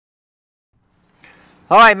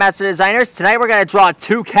Alright, Master Designers, tonight we're going to draw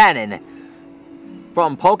Toucannon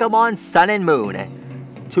from Pokemon Sun and Moon.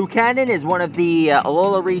 Toucannon is one of the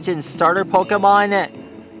Alola region starter Pokemon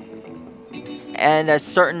and a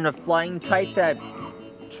certain flying type that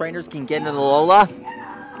trainers can get in Alola.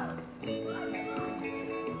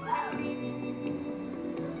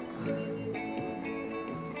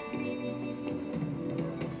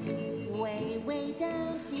 Way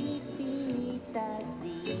down deep beneath the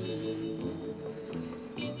sea,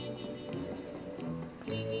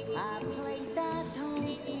 a place that's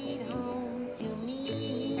home sweet home to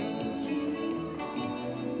me.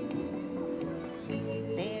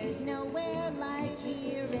 There's nowhere like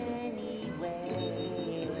here anywhere.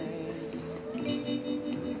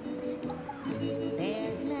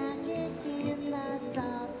 There's magic in the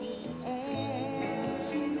salty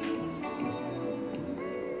air.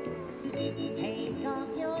 Take off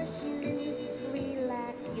your shoes,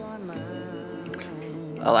 relax your mind.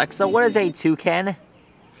 Alexa, what is a toucan?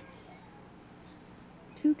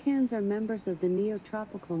 Toucans are members of the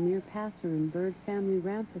neotropical near-passerine bird family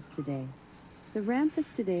Ramphastidae. The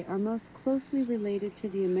Ramphastidae are most closely related to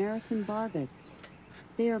the American barbets.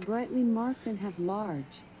 They are brightly marked and have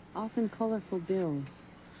large, often colorful bills.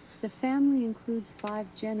 The family includes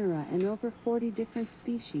 5 genera and over 40 different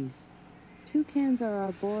species. Toucans are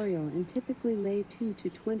arboreal and typically lay 2 to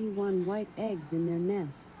 21 white eggs in their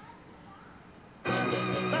nests.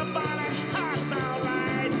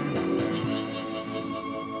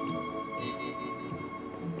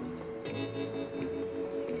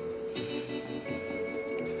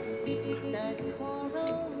 The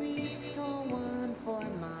coral reefs go on for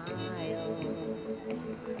miles.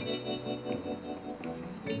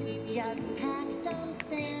 Just pack some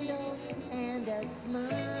sandals and a smile.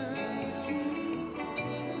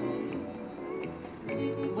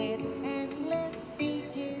 With endless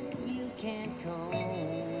beaches you can comb.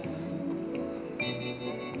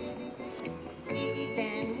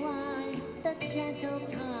 Then ride the gentle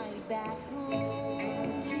tide back home.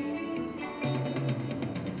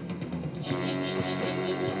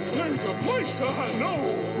 There's a place I know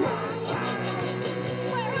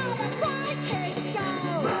Where all the bikers go.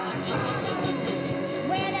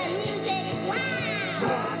 Where the music's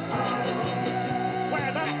loud.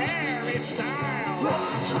 where the hair is styled.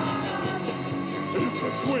 It's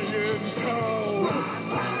a swinging town.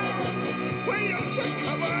 Why don't you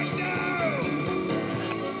come on down?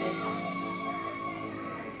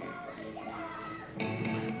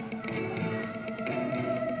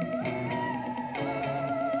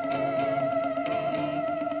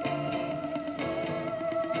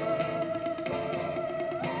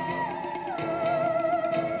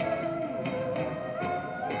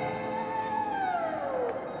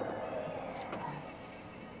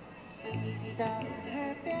 The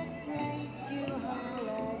perfect place to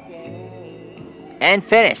holiday. And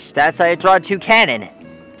finish. That's how you draw Toucannon.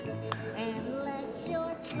 And let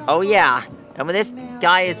your Oh yeah, and when this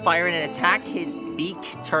guy is firing an attack, his beak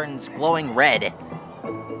turns glowing red.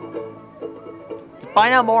 To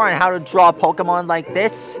find out more on how to draw Pokemon like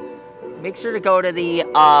this, make sure to go to the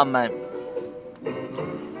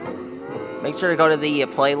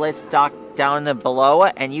playlist down below,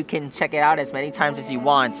 and you can check it out as many times as you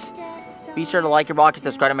want. Be sure to like your blog and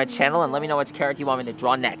subscribe to my channel, and let me know which character you want me to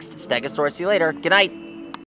draw next. Stegosaurus, see you later. Good night.